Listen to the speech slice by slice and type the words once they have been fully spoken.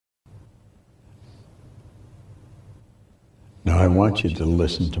Now I want you to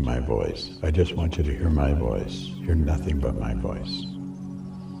listen to my voice. I just want you to hear my voice. Hear nothing but my voice.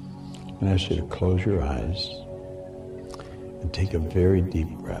 And I ask you to close your eyes and take a very deep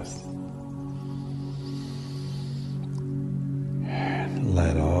breath. And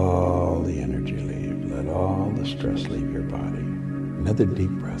let all the energy leave. Let all the stress leave your body. Another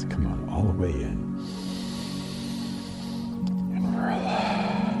deep breath. Come on, all the way in. And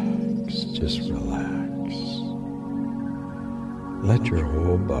relax. Just relax. Let your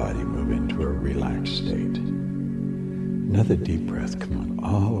whole body move into a relaxed state. Another deep breath. Come on,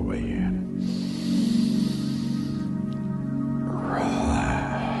 all the way in.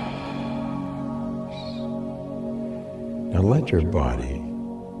 Now let your body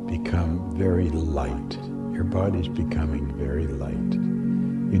become very light. Your body's becoming very light.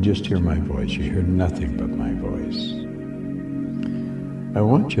 You just hear my voice. You hear nothing but my voice. I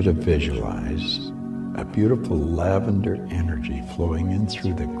want you to visualize a beautiful lavender energy flowing in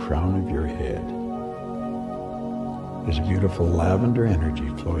through the crown of your head. There's a beautiful lavender energy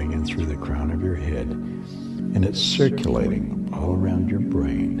flowing in through the crown of your head, and it's circulating all around your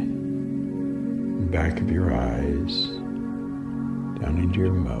brain, back of your eyes, down into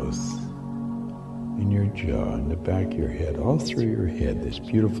your mouth, in your jaw, in the back of your head, all through your head. This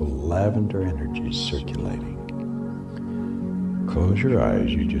beautiful lavender energy is circulating. Close your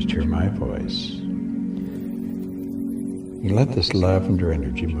eyes, you just hear my voice. You let this lavender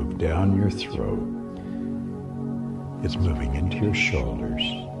energy move down your throat. It's moving into your shoulders,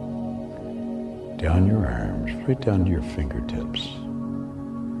 down your arms, right down to your fingertips.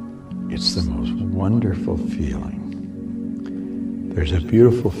 It's the most wonderful feeling. There's a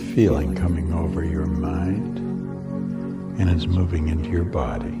beautiful feeling coming over your mind, and it's moving into your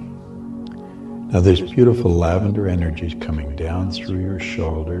body. Now there's beautiful lavender energies coming down through your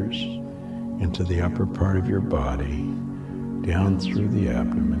shoulders, into the upper part of your body, down through the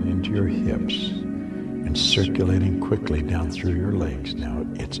abdomen, into your hips, and circulating quickly down through your legs. Now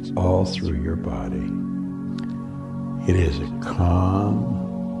it's all through your body. It is a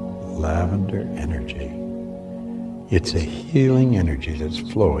calm, lavender energy. It's a healing energy that's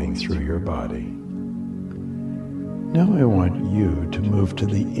flowing through your body. Now I want you to move to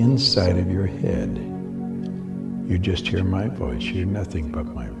the inside of your head. You just hear my voice. You hear nothing but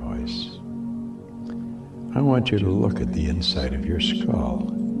my voice. I want you to look at the inside of your skull.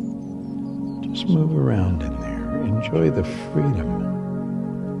 Just move around in there. Enjoy the freedom.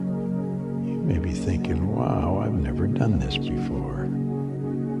 You may be thinking, wow, I've never done this before.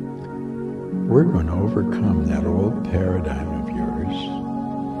 We're going to overcome that old paradigm of yours.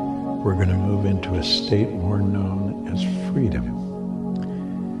 We're going to move into a state more known as freedom.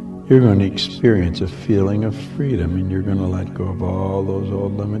 You're going to experience a feeling of freedom, and you're going to let go of all those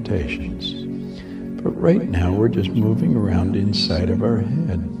old limitations. But right now, we're just moving around inside of our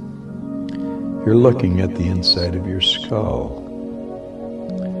head. You're looking at the inside of your skull.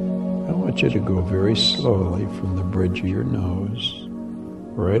 I want you to go very slowly from the bridge of your nose,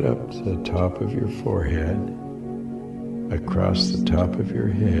 right up to the top of your forehead, across the top of your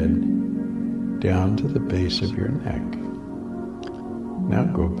head, down to the base of your neck. Now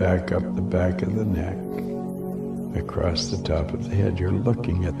go back up the back of the neck, across the top of the head. You're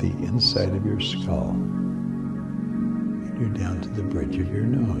looking at the inside of your skull. And you're down to the bridge of your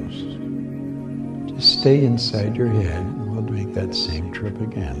nose. Just stay inside your head, and we'll make that same trip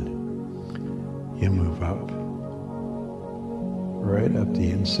again. You move up, right up the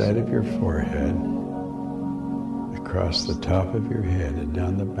inside of your forehead, across the top of your head and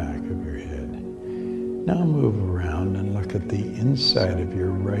down the back of your head. Now move around and look at the inside of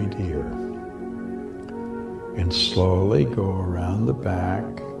your right ear. And slowly go around the back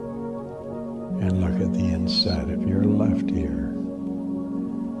and look at the inside of your left ear.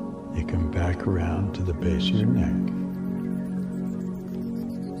 You come back around to the base of your neck.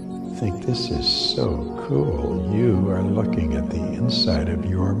 I think this is so cool. You are looking at the inside of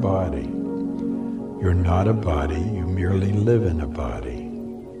your body. You're not a body, you merely live in a body.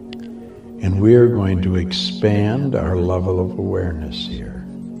 And we are going to expand our level of awareness here.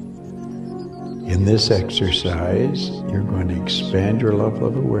 In this exercise, you're going to expand your level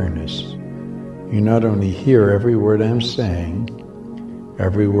of awareness. You not only hear every word I'm saying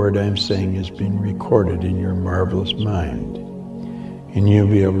has been recorded in your marvelous mind. And you'll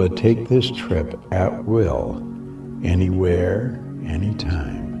be able to take this trip at will, anywhere,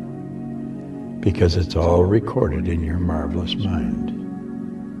 anytime, because it's all recorded in your marvelous mind.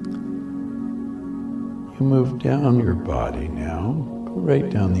 You move down your body now. Go right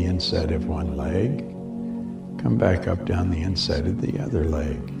down the inside of one leg. Come back up down the inside of the other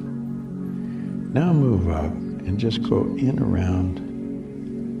leg. Now move up and just go in around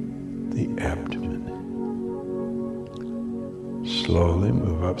the abdomen. Slowly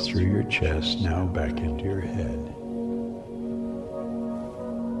move up through your chest, now back into your head.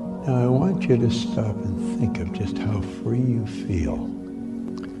 Now I want you to stop and think of just how free you feel,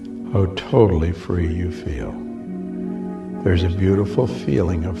 how totally free you feel. There's a beautiful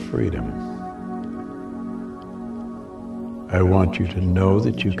feeling of freedom. I want you to know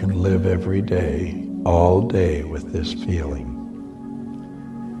that you can live every day, all day with this feeling.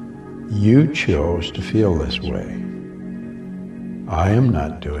 You chose to feel this way. I am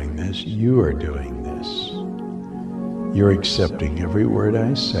not doing this, you are doing this. You're accepting every word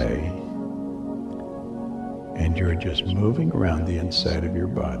I say, and you're just moving around the inside of your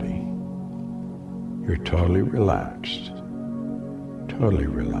body. You're totally relaxed, totally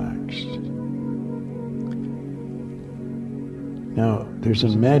relaxed. Now, there's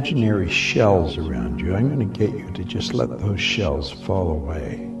imaginary shells around you. I'm going to get you to just let those shells fall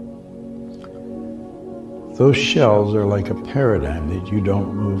away. Those shells are like a paradigm that you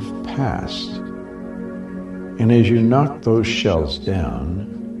don't move past. And as you knock those shells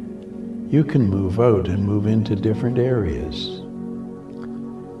down, you can move out and move into different areas.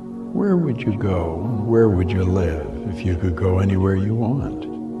 Where would you go? Where would you live if you could go anywhere you want?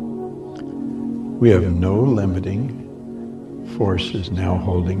 We have no limiting forces now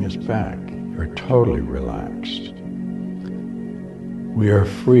holding us back. You're totally relaxed. We are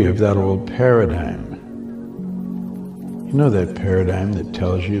free of that old paradigm. You know that paradigm that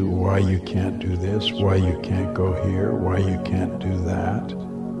tells you why you can't do this, why you can't go here, why you can't do that?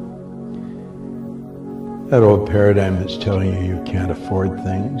 That old paradigm that's telling you you can't afford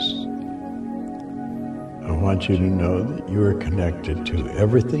things. I want you to know that you are connected to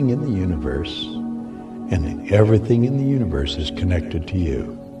everything in the universe, and everything in the universe is connected to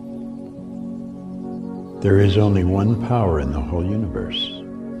you. There is only one power in the whole universe.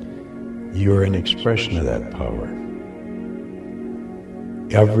 You are an expression of that power.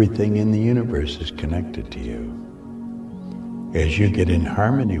 Everything in the universe is connected to you. As you get in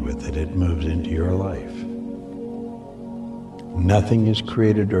harmony with it, it moves into your life. Nothing is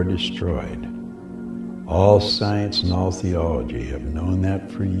created or destroyed. All science and all theology have known that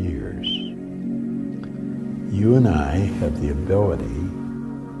for years. You and I have the ability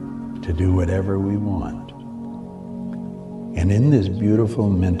to do whatever we want. And in this beautiful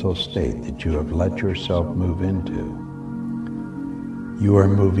mental state that you have let yourself move into, you are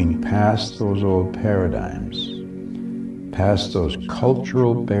moving past those old paradigms, past those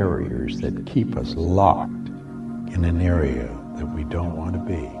cultural barriers that keep us locked in an area that we don't want to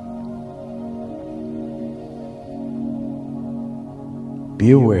be.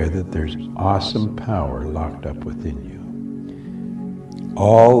 Be aware that there's awesome power locked up within you.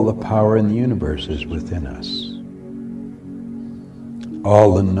 All the power in the universe is within us.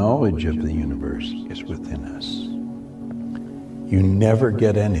 All the knowledge of the universe is within us. You never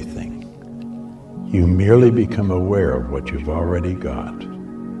get anything. You merely become aware of what you've already got.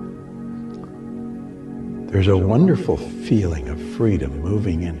 There's a wonderful feeling of freedom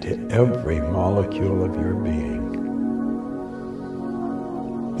moving into every molecule of your being.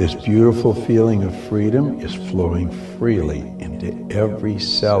 This beautiful feeling of freedom is flowing freely into every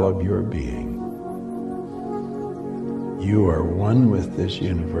cell of your being. You are one with this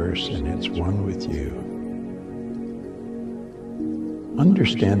universe, and it's one with you.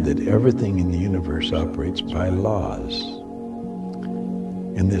 Understand that everything in the universe operates by laws.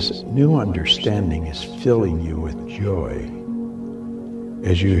 And this new understanding is filling you with joy.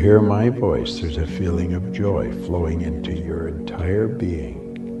 As you hear my voice, there's a feeling of joy flowing into your entire being.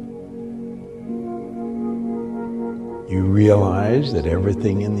 You realize that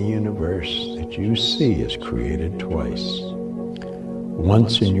everything in the universe that you see is created twice.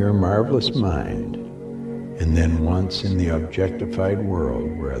 Once in your marvelous mind, and then once in the objectified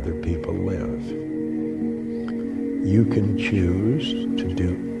world where other people live. You can choose to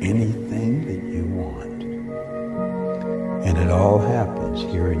do anything that you want. And it all happens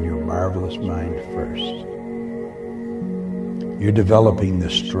here in your marvelous mind first. You're developing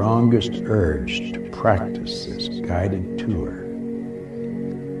the strongest urge to practice this guided tour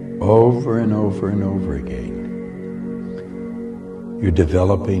over and over and over again. You're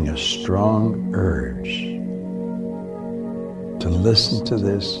developing a strong urge to listen to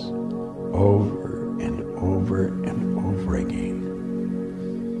this over and over and over again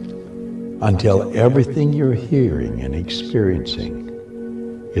until everything you're hearing and experiencing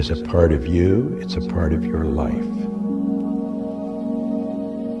is a part of you, it's a part of your life.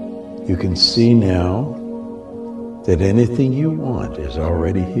 You can see now that anything you want is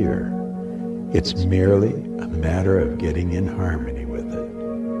already here. It's merely a matter of getting in harmony with it.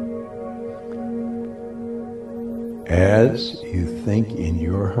 As you think in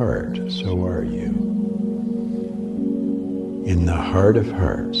your heart, so are you. In the heart of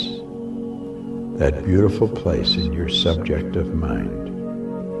hearts, that beautiful place in your subjective mind,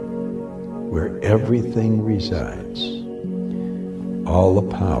 where everything resides, all the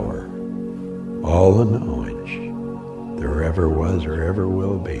power, all the knowledge there ever was or ever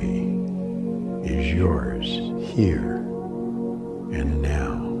will be, is yours here and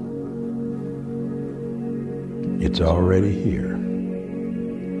now. It's already here.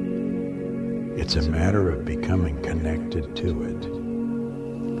 It's a matter of becoming connected to it.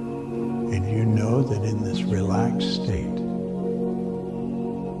 And you know that in this relaxed state,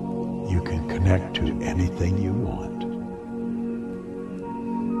 you can connect to anything you want.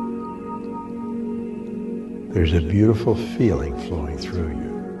 There's a beautiful feeling flowing through you.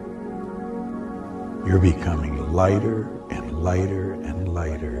 You're becoming lighter and lighter and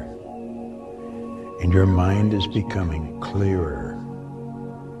lighter. And your mind is becoming clearer.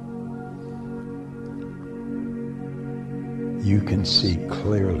 You can see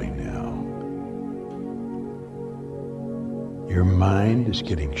clearly now. Your mind is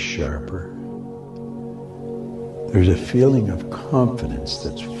getting sharper. There's a feeling of confidence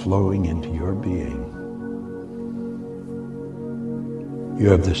that's flowing into your being. You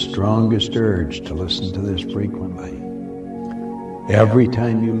have the strongest urge to listen to this frequently. Every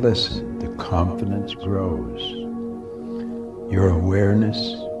time you listen, the confidence grows. Your awareness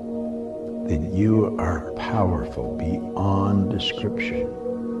that you are powerful beyond description.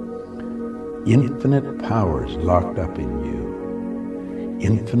 Infinite powers locked up in you.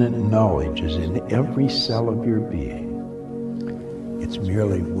 Infinite knowledge is in every cell of your being. It's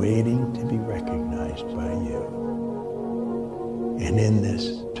merely waiting to be recognized by you. And in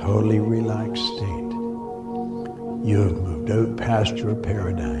this totally relaxed state, you have moved out past your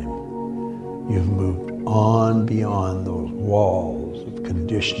paradigm. You've moved on beyond those walls of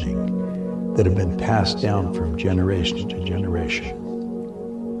conditioning that have been passed down from generation to generation.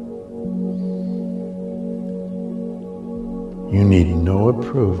 You need no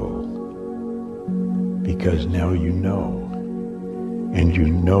approval, because now you know, and you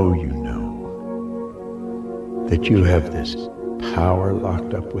know that you have this power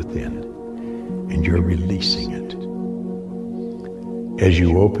locked up within, and you're releasing it. As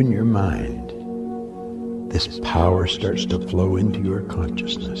you open your mind, this power starts to flow into your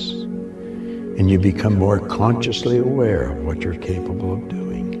consciousness, and you become more consciously aware of what you're capable of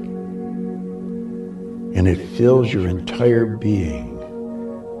doing. And it fills your entire being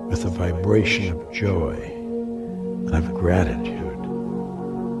with a vibration of joy and of gratitude.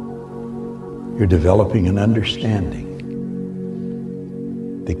 You're developing an understanding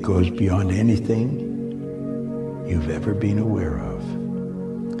that goes beyond anything you've ever been aware of.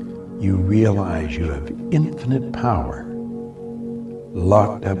 You realize you have infinite power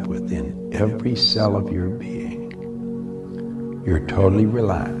locked up within every cell of your being. You're totally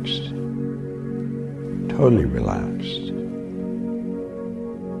relaxed. Totally relaxed.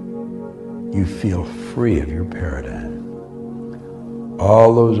 You feel free of your paradigm.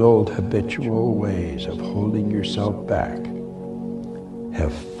 All those old habitual ways of holding yourself back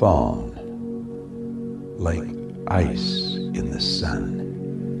have fallen like ice in the sun.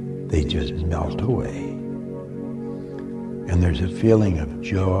 They just melt away. And there's a feeling of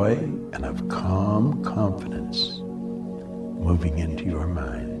joy and of calm confidence moving into your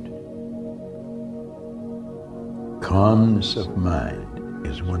mind. Calmness of mind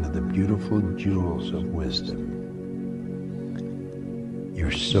is one of the beautiful jewels of wisdom.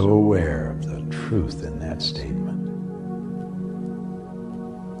 You're so aware of the truth in that statement.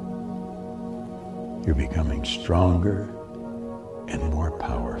 You're becoming stronger and more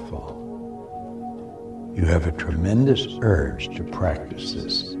powerful. You have a tremendous urge to practice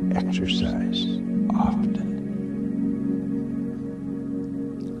this exercise often.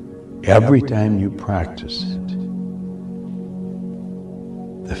 Every time you practice it,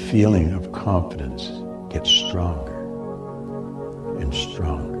 the feeling of confidence gets stronger and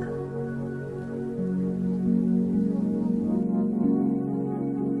stronger.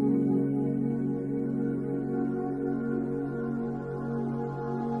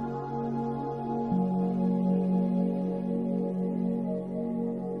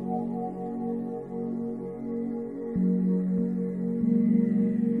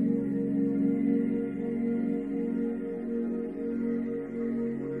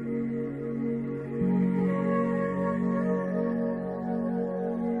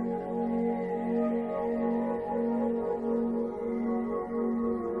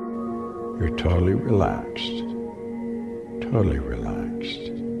 You're totally relaxed. Totally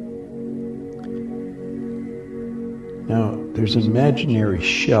relaxed. Now, there's imaginary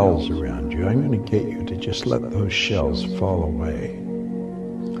shells around you. I'm going to get you to just let those shells fall away.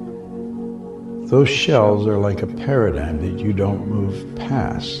 Those shells are like a paradigm that you don't move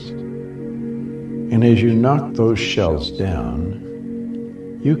past. And as you knock those shells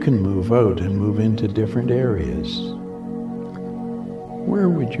down, you can move out and move into different areas. Where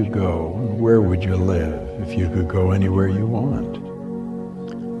would you go and where would you live if you could go anywhere you want?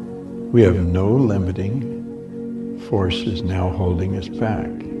 We have no limiting forces now holding us back.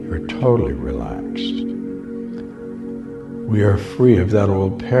 You're totally relaxed. We are free of that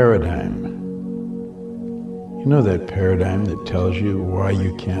old paradigm. You know that paradigm that tells you why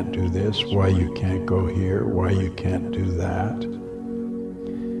you can't do this, why you can't go here, why you can't do that?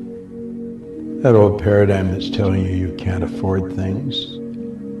 That old paradigm that's telling you can't afford things.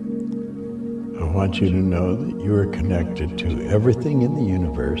 I want you to know that you are connected to everything in the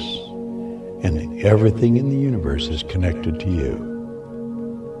universe, and everything in the universe is connected to you.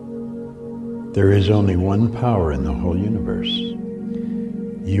 There is only one power in the whole universe.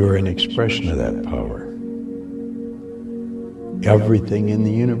 You are an expression of that power. Everything in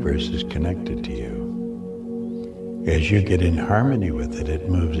the universe is connected to you. As you get in harmony with it, it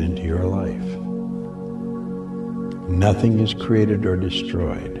moves into your life. Nothing is created or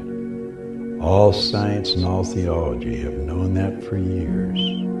destroyed. All science and all theology have known that for years.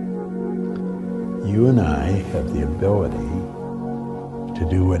 You and I have the ability to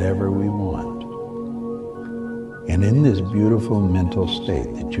do whatever we want. And in this beautiful mental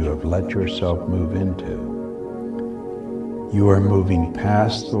state that you have let yourself move into, you are moving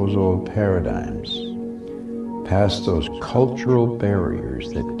past those old paradigms, past those cultural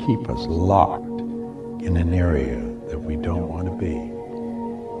barriers that keep us locked in an area that we don't want to be.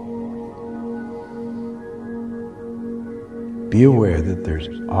 Be aware that there's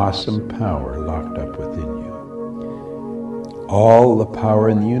awesome power locked up within you. All the power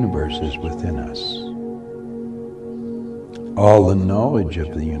in the universe is within us. All the knowledge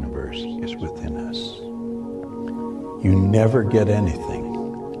of the universe is within us. You never get anything.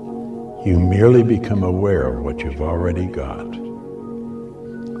 You merely become aware of what you've already got.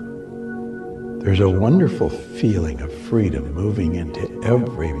 There's a wonderful feeling of freedom moving into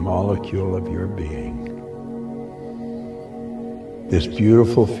every molecule of your being. This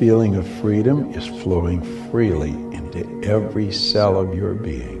beautiful feeling of freedom is flowing freely into every cell of your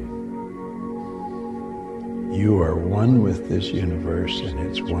being. You are one with this universe, and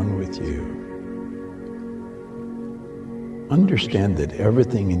it's one with you. Understand that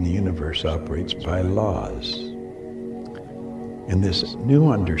everything in the universe operates by laws. And this new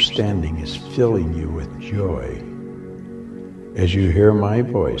understanding is filling you with joy. As you hear my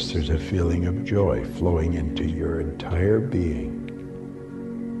voice, there's a feeling of joy flowing into your entire being.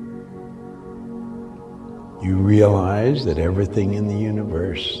 You realize that everything in the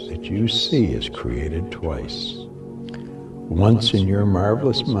universe that you see is created twice. Once in your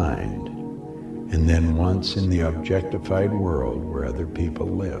marvelous mind, and then once in the objectified world where other people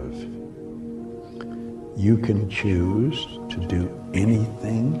live. You can choose to do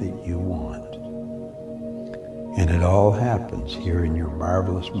anything that you want. And it all happens here in your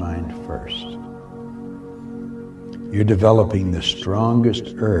marvelous mind first. You're developing the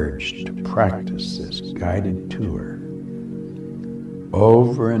strongest urge to practice this guided tour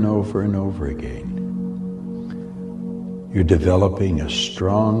over and over and over again. You're developing a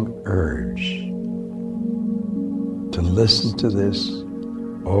strong urge to listen to this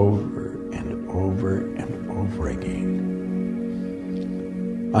over and over and over again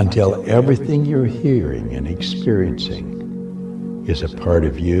until everything you're hearing and experiencing is a part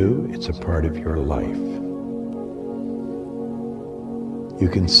of you, it's a part of your life. You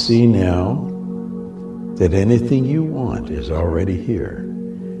can see now that anything you want is already here.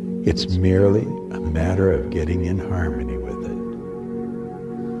 It's merely a matter of getting in harmony with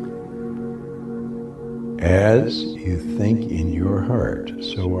it. As you think in your heart,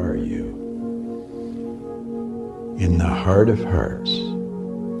 so are you. In the heart of hearts,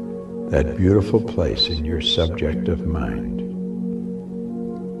 that beautiful place in your subjective mind,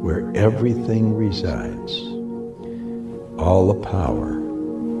 where everything resides, all the power,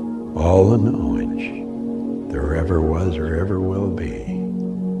 all the knowledge there ever was or ever will be,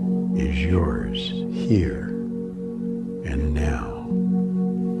 is yours here and now.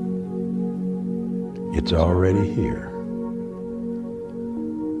 It's already here.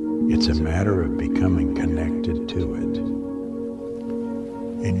 It's a matter of becoming connected to it.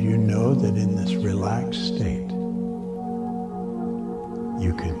 And you know that in this relaxed state,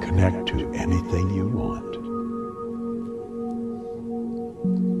 You can connect to anything you want.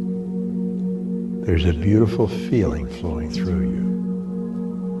 There's a beautiful feeling flowing through you.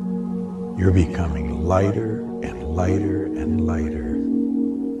 You're becoming lighter and lighter and lighter,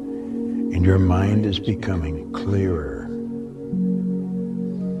 and your mind is becoming clearer.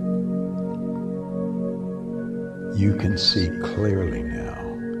 You can see clearly now.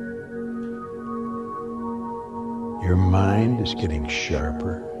 Your mind is getting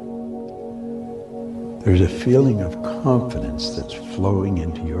sharper. There's a feeling of confidence that's flowing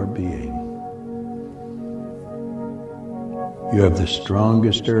into your being. You have the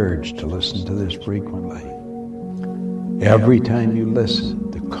strongest urge to listen to this frequently. Every time you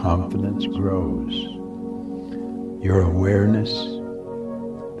listen, the confidence grows. Your awareness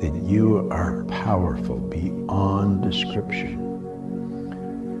that you are powerful beyond description.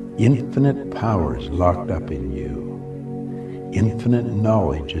 Infinite power is locked up in you. Infinite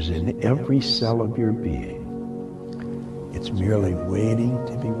knowledge is in every cell of your being. It's merely waiting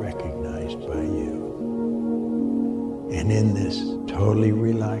to be recognized by you. And in this totally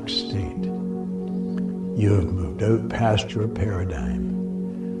relaxed state, you have moved out past your paradigm.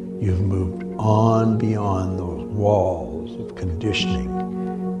 You've moved on beyond those walls of conditioning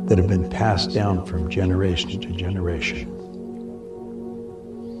that have been passed down from generation to generation.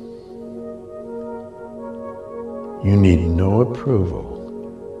 You need no approval,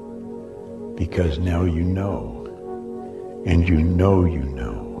 because now you know, and you know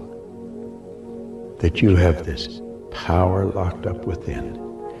that you have this power locked up within,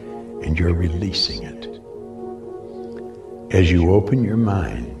 and you're releasing it. As you open your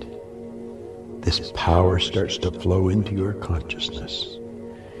mind, this power starts to flow into your consciousness,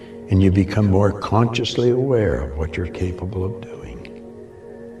 and you become more consciously aware of what you're capable of doing.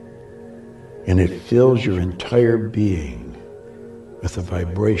 And it fills your entire being with a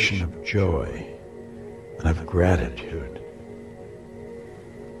vibration of joy and of gratitude.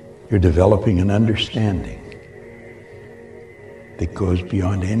 You're developing an understanding that goes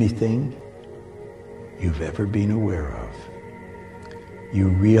beyond anything you've ever been aware of. You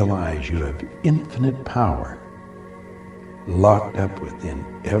realize you have infinite power locked up within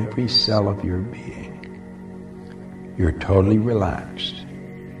every cell of your being. You're totally relaxed.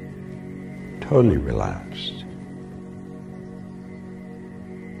 Totally relaxed.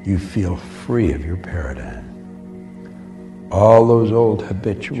 You feel free of your paradigm. All those old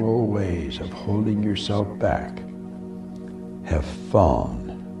habitual ways of holding yourself back have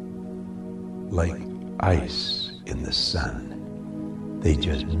fallen like ice in the sun. They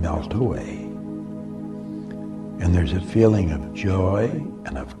just melt away. And there's a feeling of joy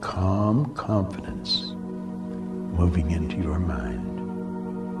and of calm confidence moving into your mind.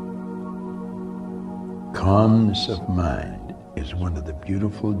 Calmness of mind is one of the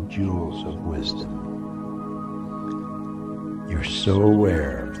beautiful jewels of wisdom. You're so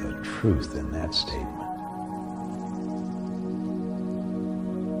aware of the truth in that statement.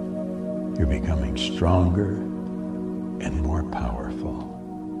 You're becoming stronger and more powerful.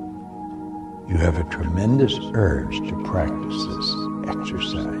 You have a tremendous urge to practice this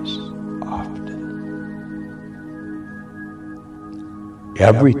exercise often.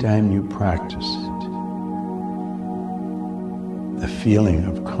 Every time you practice it, the feeling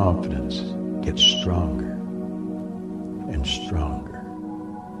of confidence gets stronger and stronger.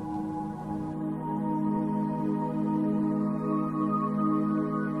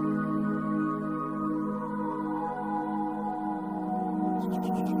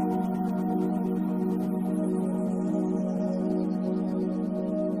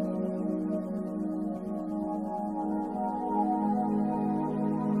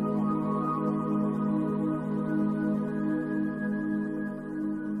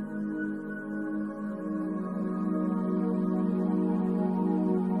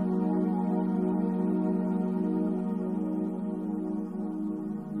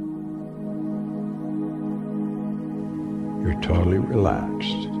 You're totally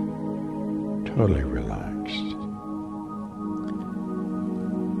relaxed, totally relaxed.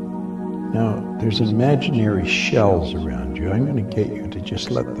 Now, there's imaginary shells around you. I'm going to get you to just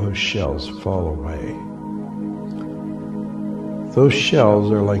let those shells fall away. Those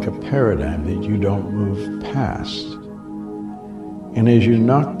shells are like a paradigm that you don't move past. And as you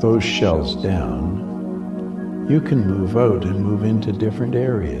knock those shells down, you can move out and move into different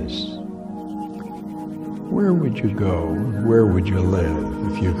areas. Where would you go? Where would you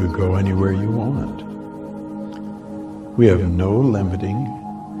live if you could go anywhere you want? We have no limiting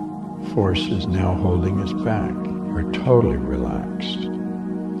forces now holding us back. We're totally relaxed.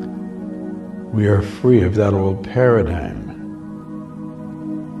 We are free of that old paradigm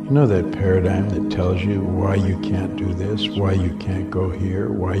You know that paradigm that tells you why you can't do this, why you can't go here,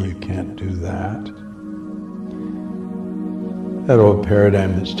 why you can't do that? That old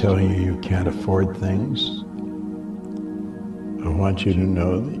paradigm that's telling you you can't afford things. I want you to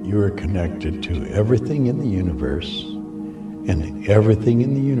know that you are connected to everything in the universe, and everything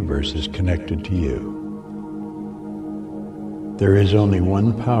in the universe is connected to you. There is only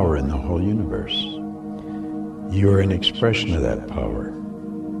one power in the whole universe. You are an expression of that power.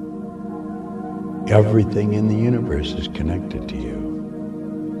 Everything in the universe is connected to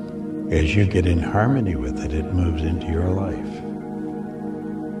you. As you get in harmony with it, it moves into your life.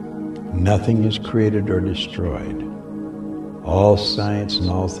 Nothing is created or destroyed. All science and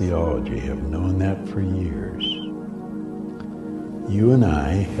all theology have known that for years. You and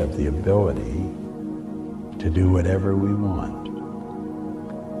I have the ability to do whatever we want.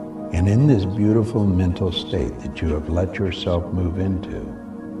 And in this beautiful mental state that you have let yourself move into,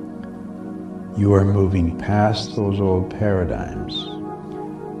 you are moving past those old paradigms,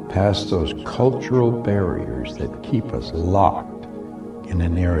 past those cultural barriers that keep us locked in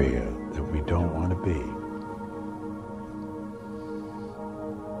an area that we don't want to be.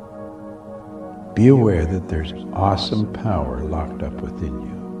 Be aware that there's awesome power locked up within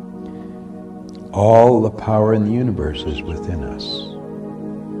you. All the power in the universe is within us.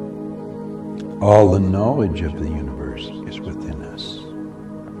 All the knowledge of the universe is within us.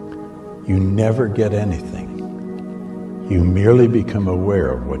 You never get anything. You merely become aware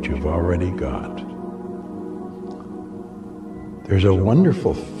of what you've already got. There's a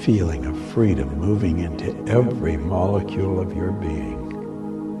wonderful feeling of freedom moving into every molecule of your being.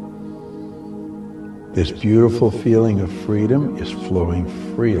 This beautiful feeling of freedom is flowing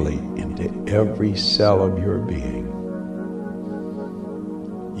freely into every cell of your being.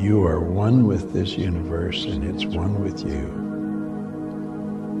 You are one with this universe, and it's one with you.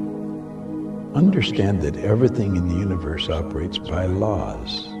 Understand that everything in the universe operates by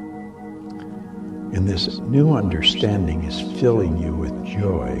laws. And this new understanding is filling you with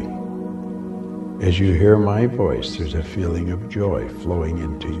joy. As you hear my voice, there's a feeling of joy flowing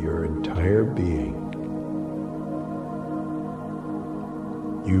into your entire being.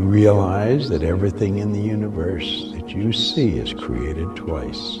 You realize that everything in the universe that you see is created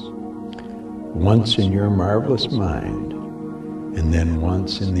twice. Once in your marvelous mind, and then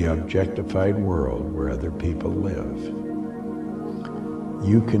once in the objectified world where other people live.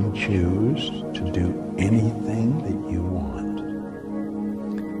 You can choose to do anything that you want.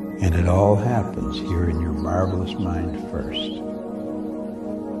 And it all happens here in your marvelous mind first.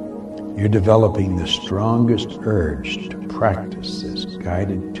 You're developing the strongest urge to practice this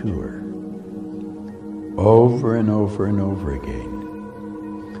guided tour over and over and over again.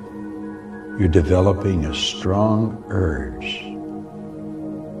 You're developing a strong urge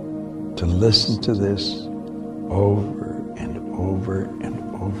to listen to this over and over and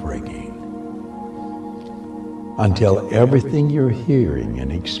over again until everything you're hearing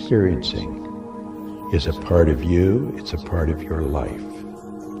and experiencing is a part of you, it's a part of your life.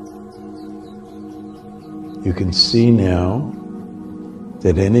 You can see now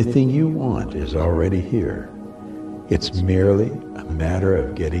that anything you want is already here. It's merely a matter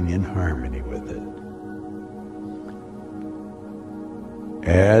of getting in harmony with it.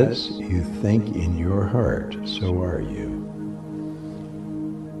 As you think in your heart, so are you.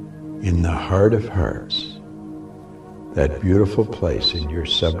 In the heart of hearts, that beautiful place in your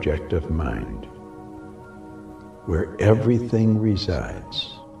subjective mind, where everything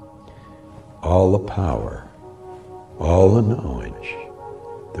resides, all the power, all the knowledge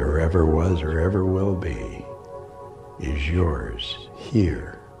there ever was or ever will be, is yours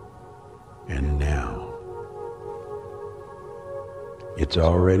here and now. It's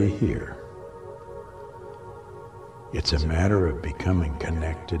already here. It's a matter of becoming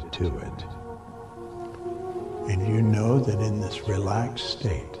connected to it. And you know that in this relaxed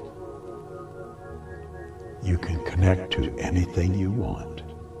state, you can connect to anything you want.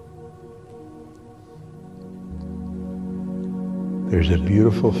 There's a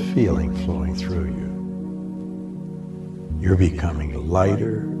beautiful feeling flowing through you. You're becoming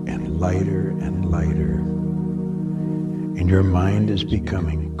lighter and lighter and lighter. And your mind is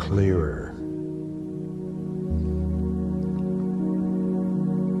becoming clearer.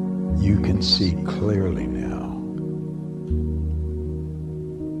 You can see clearly now.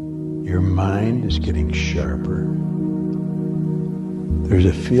 Your mind is getting sharper. There's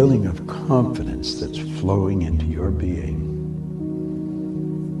a feeling of confidence that's flowing into your being.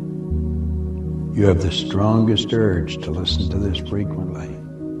 You have the strongest urge to listen to this frequently.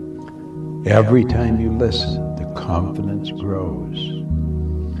 Every time you listen, the confidence grows.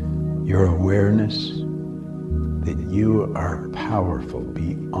 your awareness that you are powerful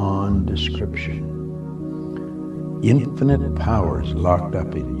beyond description. Infinite power is locked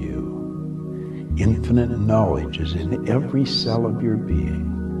up in you. Infinite knowledge is in every cell of your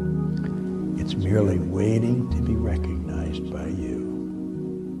being. It's merely waiting to be recognized by you.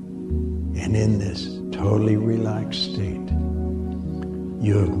 And in this totally relaxed state,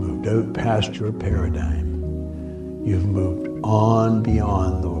 you have moved out past your paradigm. You've moved on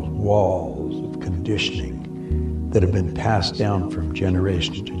beyond those walls of conditioning that have been passed down from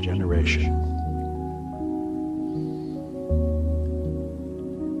generation to generation.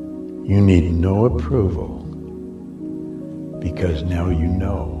 You need no approval, because now you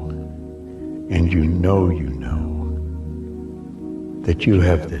know, and you know that you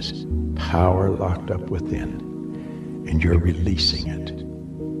have this power locked up within, and you're releasing it.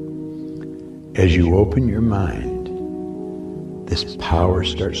 As you open your mind, this power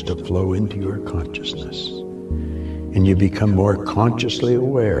starts to flow into your consciousness, and you become more consciously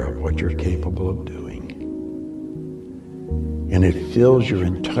aware of what you're capable of doing. And it fills your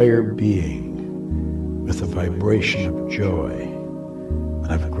entire being with a vibration of joy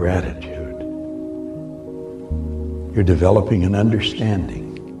and of gratitude. You're developing an understanding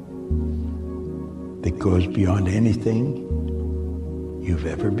that goes beyond anything you've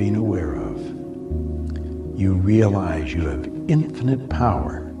ever been aware of. You realize you have infinite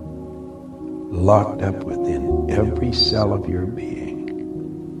power locked up within every cell of your being.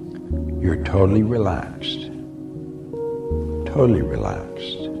 You're totally relaxed. Totally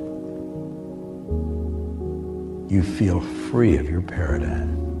relaxed. You feel free of your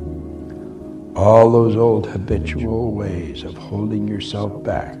paradigm. All those old habitual ways of holding yourself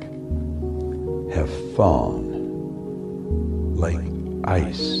back have fallen like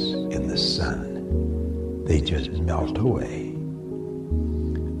ice in the sun. They just melt away.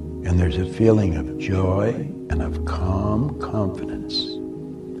 And there's a feeling of joy and of calm confidence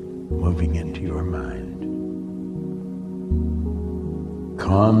moving into your mind.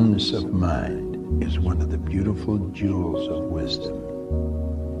 Calmness of mind is one of the beautiful jewels of wisdom.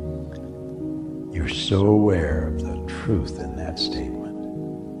 You're so aware of the truth in that statement.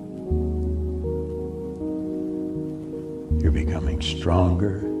 You're becoming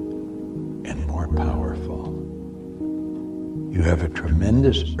stronger and more powerful. You have a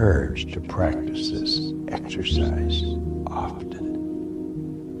tremendous urge to practice this exercise often.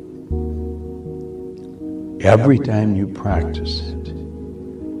 Every time you practice it,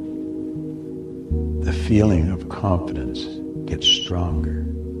 the feeling of confidence gets stronger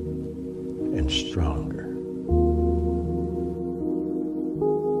and stronger.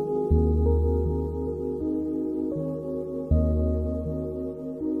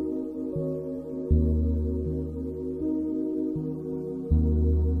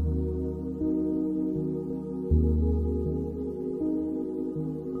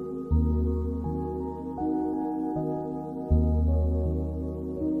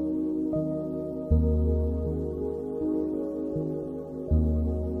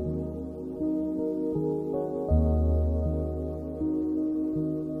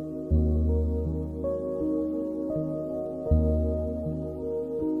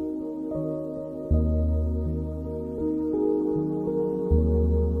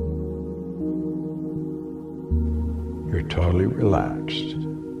 You're totally relaxed,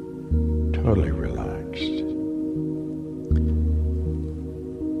 totally relaxed.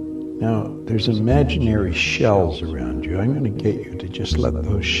 Now, there's imaginary shells around you. I'm going to get you to just let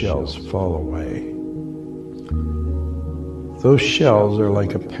those shells fall away. Those shells are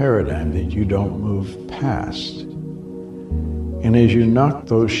like a paradigm that you don't move past. And as you knock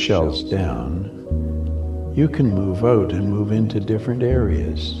those shells down, you can move out and move into different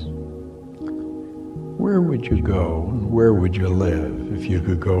areas. Where would you go and where would you live if you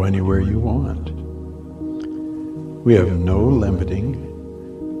could go anywhere you want? We have no limiting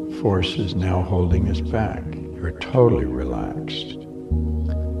forces now holding us back. You're totally relaxed.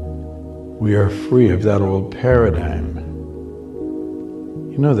 We are free of that old paradigm.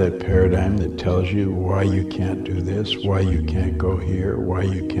 You know that paradigm that tells you why you can't do this, why you can't go here, why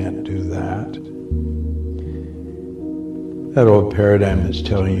you can't do that? That old paradigm that's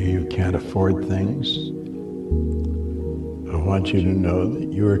telling you you can't afford things. I want you to know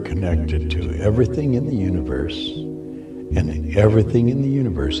that you are connected to everything in the universe, and everything in the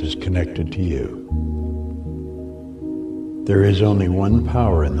universe is connected to you. There is only one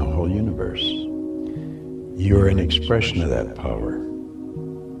power in the whole universe. You are an expression of that power.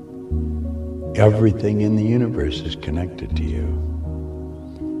 Everything in the universe is connected to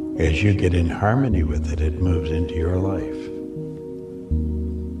you. As you get in harmony with it, it moves into your life.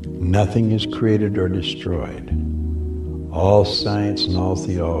 Nothing is created or destroyed. All science and all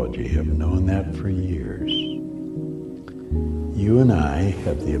theology have known that for years. You and I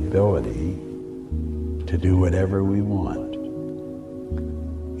have the ability to do whatever we want.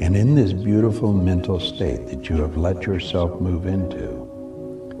 And in this beautiful mental state that you have let yourself move into,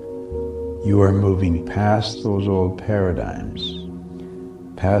 you are moving past those old paradigms,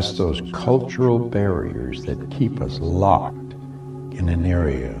 past those cultural barriers that keep us locked in an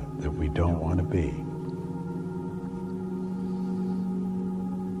area that we don't want to be.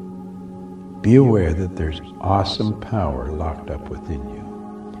 Be aware that there's awesome power locked up within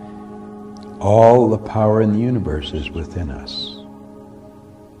you. All the power in the universe is within us.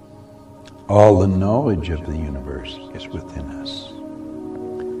 All the knowledge of the universe is within us.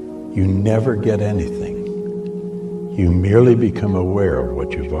 You never get anything. You merely become aware of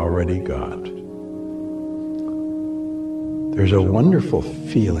what you've already got. There's a wonderful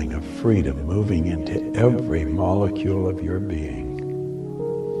feeling of freedom moving into every molecule of your being.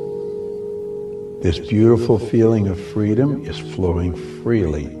 This beautiful feeling of freedom is flowing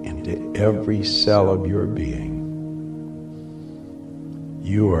freely into every cell of your being.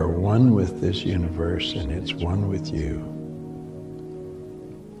 You are one with this universe, and it's one with you.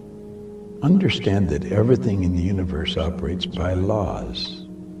 Understand that everything in the universe operates by laws.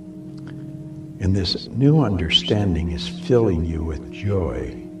 And this new understanding is filling you with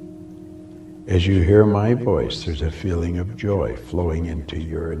joy. As you hear my voice, there's a feeling of joy flowing into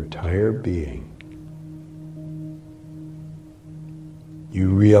your entire being. You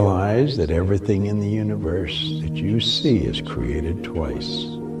realize that everything in the universe that you see is created twice.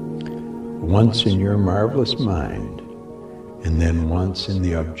 Once in your marvelous mind, and then once in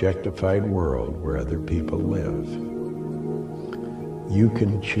the objectified world where other people live. You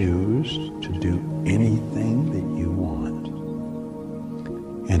can choose to do anything that you want.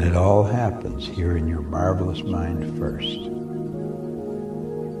 And it all happens here in your marvelous mind first.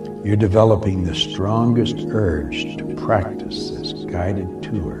 You're developing the strongest urge to practice this guided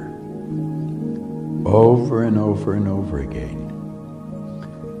tour over and over and over again.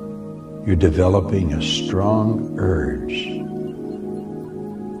 You're developing a strong urge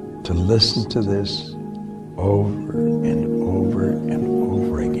to listen to this over and over and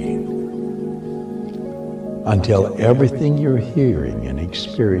over again until everything you're hearing and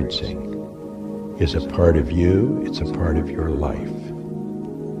experiencing is a part of you, it's a part of your life.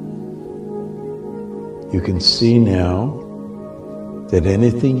 You can see now that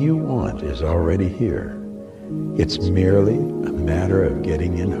anything you want is already here. It's merely a matter of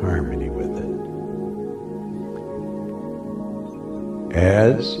getting in harmony with it.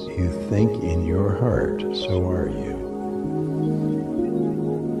 As you think in your heart, so are you.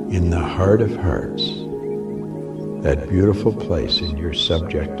 In the heart of hearts, that beautiful place in your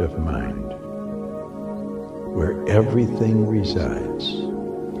subjective mind, where everything resides,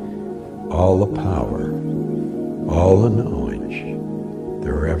 all the power, all the knowledge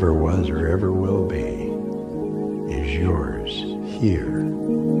there ever was or ever will be, is yours here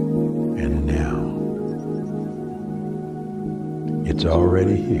and now. It's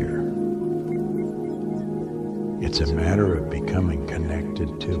already here. It's a matter of becoming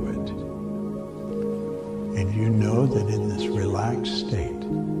connected to it. And you know that in this relaxed state,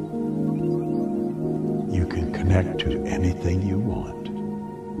 you can connect to anything you want.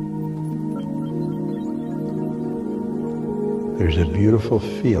 There's a beautiful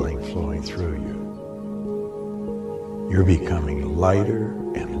feeling flowing through you. You're becoming lighter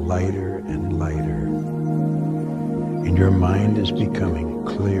and lighter and lighter. And your mind is becoming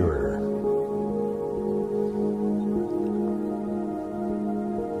clearer.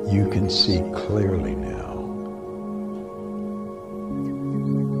 You can see clearly now.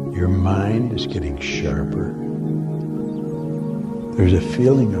 Your mind is getting sharper. There's a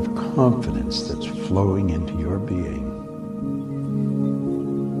feeling of confidence that's flowing into your being.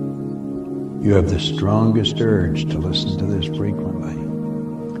 You have the strongest urge to listen to this frequently.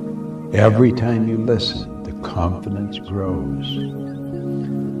 Every time you listen, the confidence grows.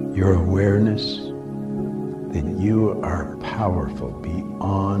 Your awareness that you are powerful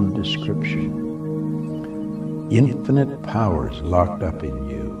beyond description. Infinite power is locked up in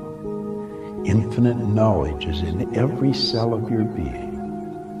you. Infinite knowledge is in every cell of your being.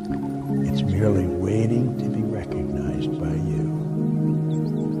 It's merely waiting to be recognized by you.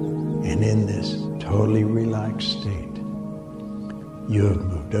 And in this totally relaxed state, you have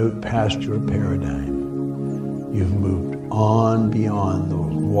moved out past your paradigm. You've moved on beyond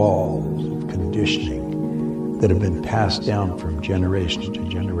those walls of conditioning that have been passed down from generation to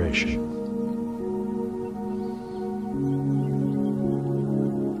generation.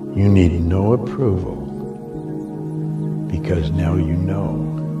 You need no approval, because now you know,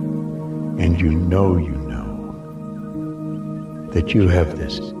 and you know that you have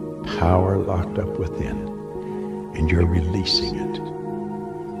this power locked up within, and you're releasing it.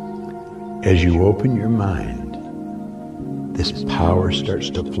 As you open your mind, this power starts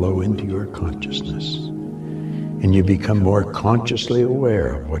to flow into your consciousness, and you become more consciously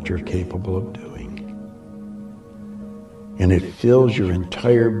aware of what you're capable of doing. And it fills your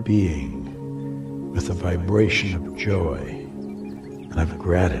entire being with a vibration of joy and of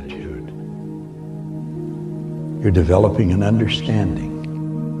gratitude. You're developing an understanding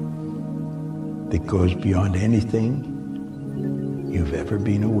that goes beyond anything you've ever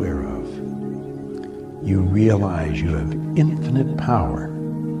been aware of. You realize you have infinite power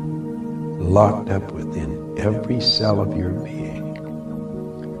locked up within every cell of your being.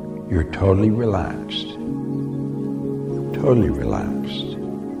 You're totally relaxed. Totally relaxed.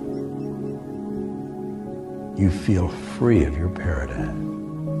 You feel free of your paradigm.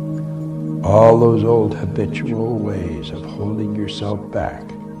 All those old habitual ways of holding yourself back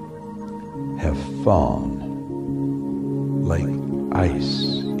have fallen like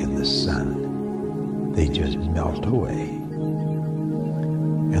ice in the sun. They just melt away.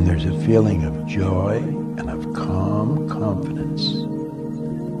 And there's a feeling of joy and of calm confidence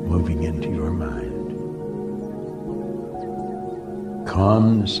moving into your mind.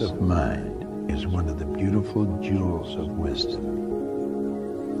 Calmness of mind is one of the beautiful jewels of wisdom.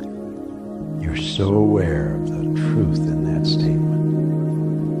 You're so aware of the truth in that statement.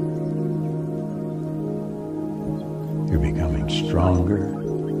 You're becoming stronger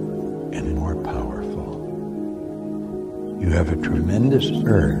and more powerful. You have a tremendous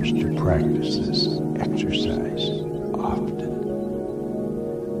urge to practice this exercise often.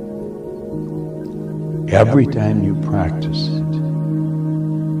 Every time you practice it,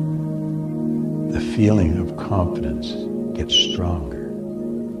 the feeling of confidence gets stronger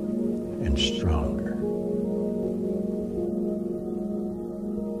and stronger.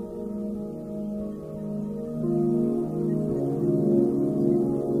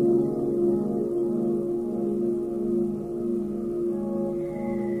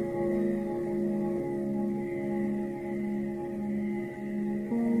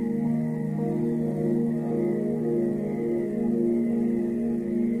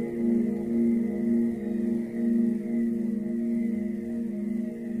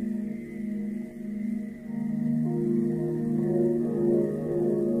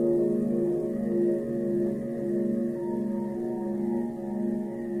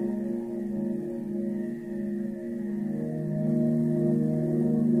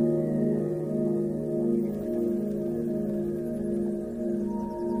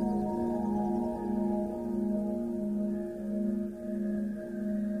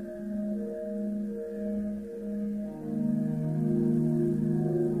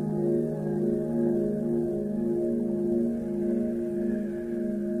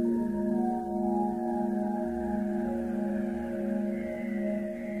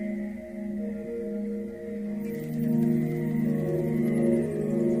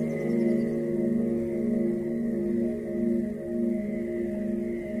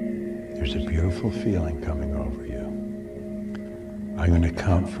 There's a beautiful feeling coming over you. I'm going to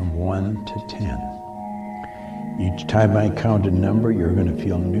count from 1 to 10. Each time I count a number, you're going to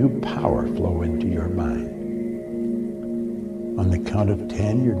feel new power flow into your mind. On the count of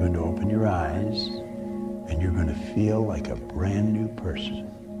 10, you're going to open your eyes, and you're going to feel like a brand new person.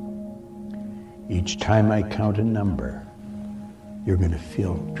 Each time I count a number, you're going to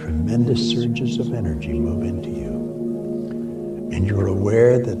feel tremendous surges of energy move into you. And you're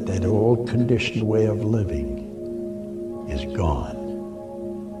aware that that old conditioned way of living is gone.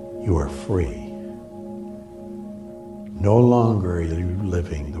 You are free. No longer are you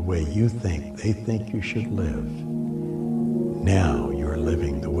living the way you think they think you should live. Now you're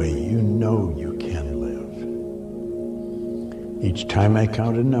living the way you know you can live. Each time I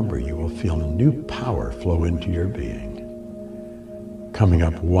count a number, you will feel new power flow into your being. Coming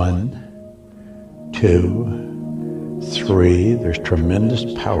up 1, 2, 3, there's tremendous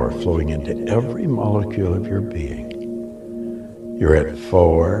power flowing into every molecule of your being. You're at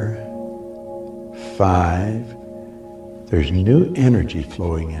 4, 5, there's new energy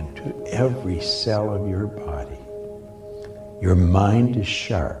flowing into every cell of your body. Your mind is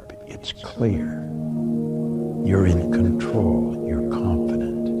sharp, it's clear. You're in control, you're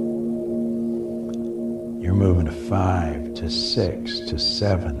confident. You're moving to 5, to 6, to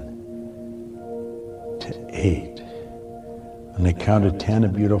 7, to 8. On the count of 10, a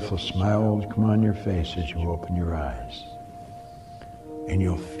beautiful smile will come on your face as you open your eyes. And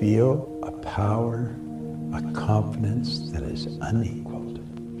you'll feel a power, a confidence that is unequaled.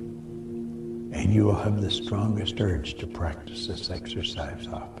 And you will have the strongest urge to practice this exercise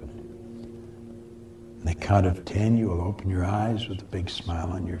often. On the count of 10, you will open your eyes with a big smile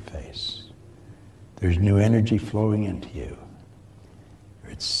on your face. There's new energy flowing into you.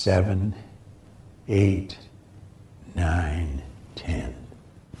 You're at 7, 8, 9, 10.